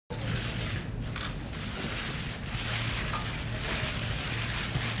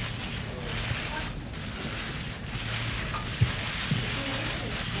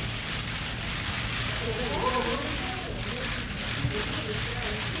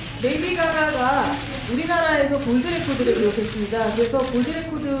레이디 가가가 우리나라에서 골드 레코드를 기록했습니다. 그래서 골드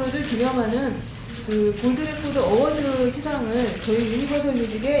레코드를 기념하는 그 골드 레코드 어워드 시상을 저희 유니버설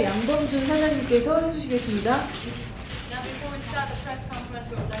뮤직의 양범준 사장님께서 해주시겠습니다. Now before we start the press conference,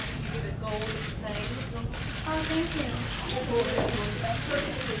 we would like to give you the gold thing. Oh, thank you.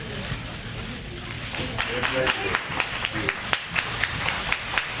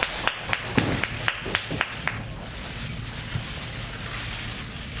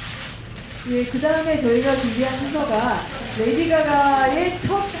 예, 그 다음에 저희가 준비한 순서가 레이디 가가의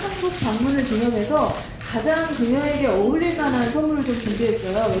첫 한국 방문을 기념해서 가장 그녀에게 어울릴 만한 선물을 좀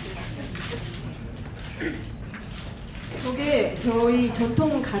준비했어요. 저게 저희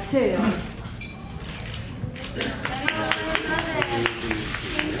전통 가채예요.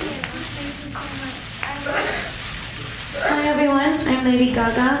 Hi everyone, I'm Lady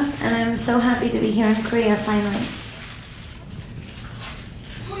Gaga, and I'm so happy to be here in Korea finally.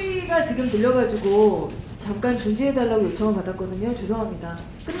 소리가 지금 들려가지고 잠깐 중지해달라고 요청을 받았거든요. 죄송합니다.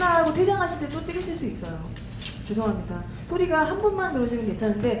 끝나고 퇴장하실 때 또 찍으실 수 있어요. 죄송합니다. 소리가 한 분만 그러시면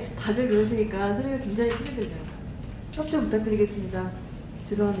괜찮은데 다들 그러시니까 소리가 굉장히 크게 들려요. 협조 부탁드리겠습니다.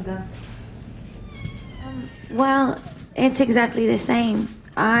 죄송합니다. Well, it's exactly the same.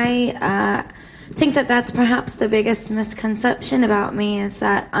 I think that that's perhaps the biggest misconception about me is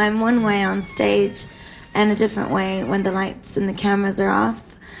that I'm one way on stage and a different way when the lights and the cameras are off.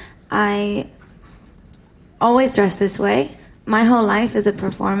 I always dress this way. My whole life is a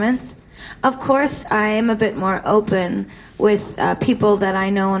performance. Of course, I am a bit more open with people that I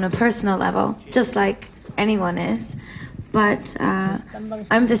know on a personal level, just like anyone is. But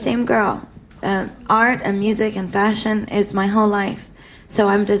I'm the same girl. Art and music and fashion is my whole life. So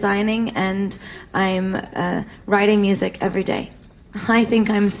I'm designing and I'm writing music every day. I think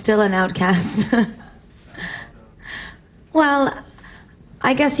I'm still an outcast. Well,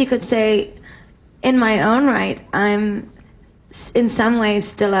 I guess you could say, in my own right, I'm in some ways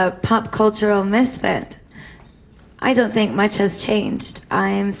still a pop cultural misfit. I don't think much has changed.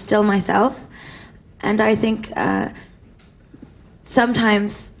 I'm still myself, and I think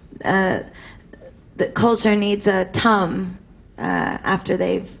sometimes the culture needs a tum after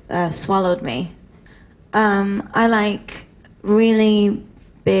they've swallowed me. I like really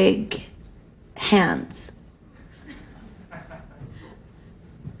big hands.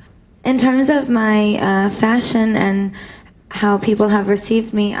 In terms of my fashion and how people have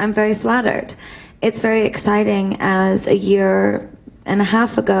received me, I'm very flattered. It's very exciting as a year and a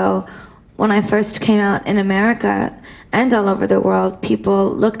half ago, when I first came out in America and all over the world,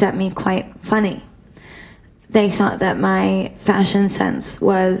 people looked at me quite funny. They thought that my fashion sense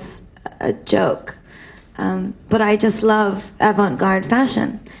was a joke. But I just love avant-garde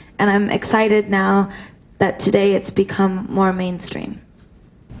fashion. And I'm excited now that today it's become more mainstream.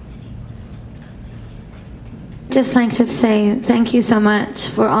 Just like to say thank you so much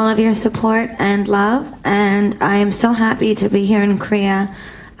for all of your support and love, and I am so happy to be here in Korea.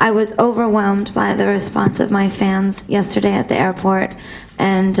 I was overwhelmed by the response of my fans yesterday at the airport,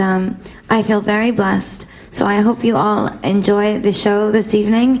 and I feel very blessed. So I hope you all enjoy the show this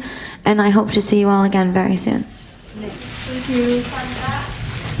evening, and I hope to see you all again very soon. Thank you.